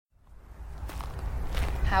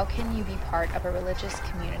How can you be part of a religious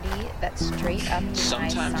community that straight up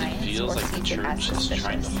denies science or sees it as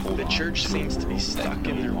suspicious? The church seems to be stuck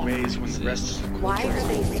in their ways when the rest of the culture Why are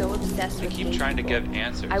they so obsessed with keep trying to give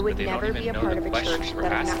answers, I would but they never don't be even a know part the of a questions church we're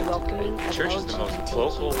that is asking. not welcoming. The church is the most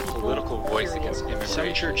vocal political voice against immigration.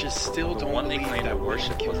 Some churches still don't one they believe claim that to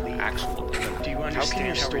worship was an actual Do you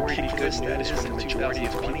understand how ridiculous that is when the majority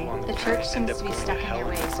of people on The church seems to be stuck in their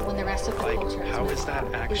ways when the rest of the culture is how moving is that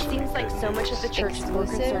on. It actually seems like so much of the church is more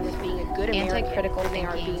concerned with being a good American Anti-critical than they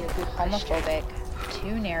are thinking, being a good Christian. homophobic,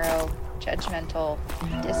 too narrow, judgmental,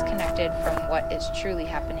 disconnected from what is truly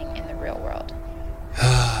happening in the real world.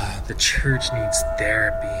 The church needs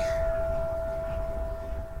therapy.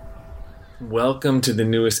 Welcome to the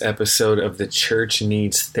newest episode of The Church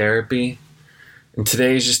Needs Therapy. And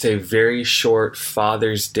today is just a very short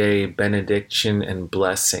Father's Day benediction and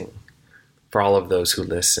blessing for all of those who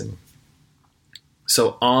listen.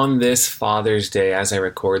 So on this Father's Day, as I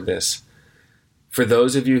record this, for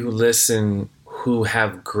those of you who listen who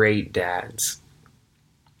have great dads,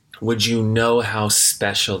 would you know how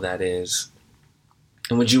special that is?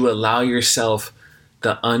 And would you allow yourself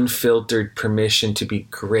the unfiltered permission to be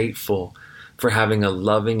grateful for having a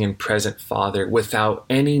loving and present father without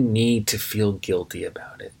any need to feel guilty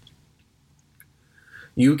about it?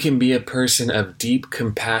 You can be a person of deep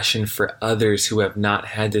compassion for others who have not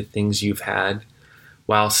had the things you've had,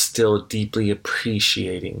 while still deeply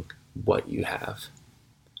appreciating what you have.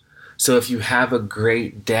 So if you have a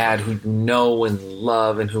great dad who you know and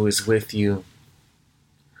love and who is with you,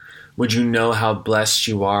 would you know how blessed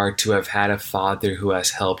you are to have had a father who has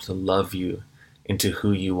helped love you into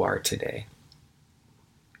who you are today?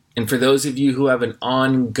 And for those of you who have an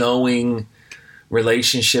ongoing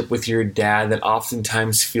relationship with your dad that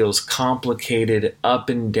oftentimes feels complicated, up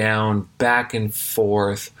and down, back and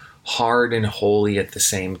forth, hard and holy at the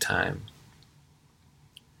same time.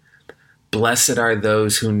 Blessed are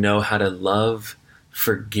those who know how to love,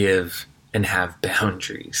 forgive, and have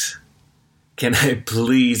boundaries. Can I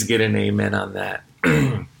please get an amen on that?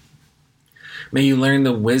 May you learn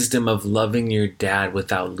the wisdom of loving your dad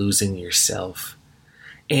without losing yourself,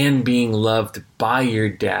 and being loved by your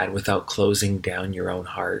dad without closing down your own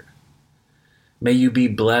heart. May you be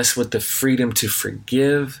blessed with the freedom to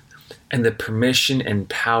forgive and the permission and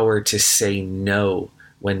power to say no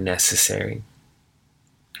when necessary.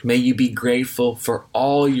 May you be grateful for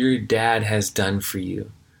all your dad has done for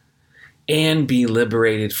you, and be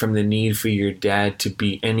liberated from the need for your dad to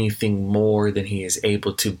be anything more than he is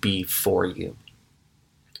able to be for you.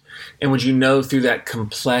 And would you know through that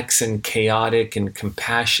complex and chaotic and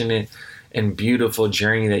compassionate and beautiful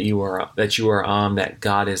journey that you are on, that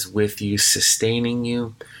God is with you, sustaining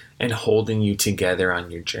you and holding you together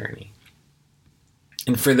on your journey.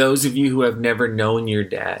 And for those of you who have never known your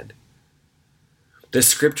dad, the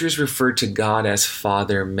scriptures refer to God as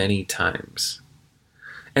Father many times.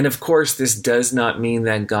 And of course, this does not mean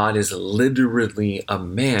that God is literally a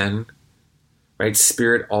man, right?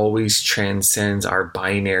 Spirit always transcends our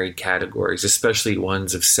binary categories, especially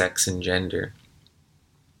ones of sex and gender.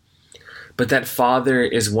 But that Father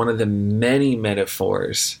is one of the many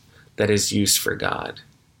metaphors that is used for God.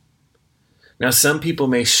 Now, some people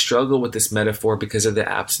may struggle with this metaphor because of the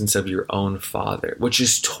absence of your own father, which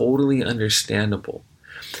is totally understandable,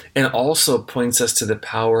 and also points us to the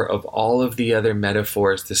power of all of the other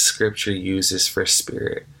metaphors the scripture uses for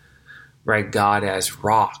spirit, right? God as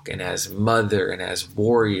rock, and as mother, and as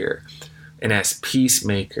warrior, and as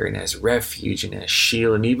peacemaker, and as refuge, and as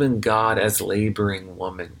shield, and even God as laboring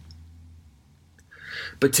woman.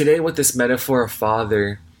 But today, with this metaphor of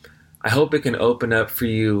father, I hope it can open up for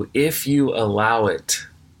you, if you allow it,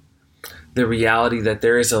 the reality that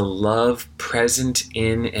there is a love present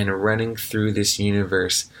in and running through this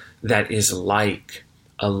universe that is like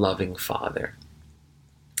a loving father.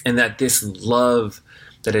 And that this love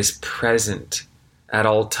that is present at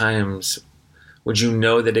all times, would you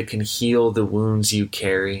know that it can heal the wounds you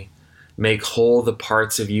carry, make whole the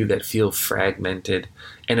parts of you that feel fragmented,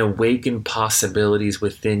 and awaken possibilities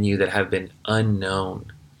within you that have been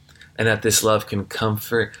unknown. And that this love can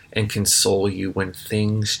comfort and console you when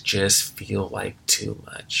things just feel like too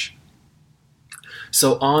much.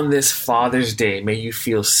 So on this Father's Day, may you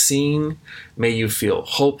feel seen, may you feel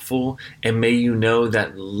hopeful, and may you know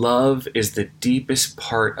that love is the deepest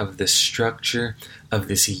part of the structure of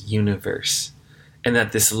this universe, and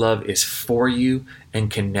that this love is for you and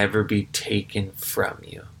can never be taken from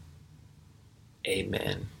you.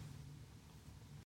 Amen.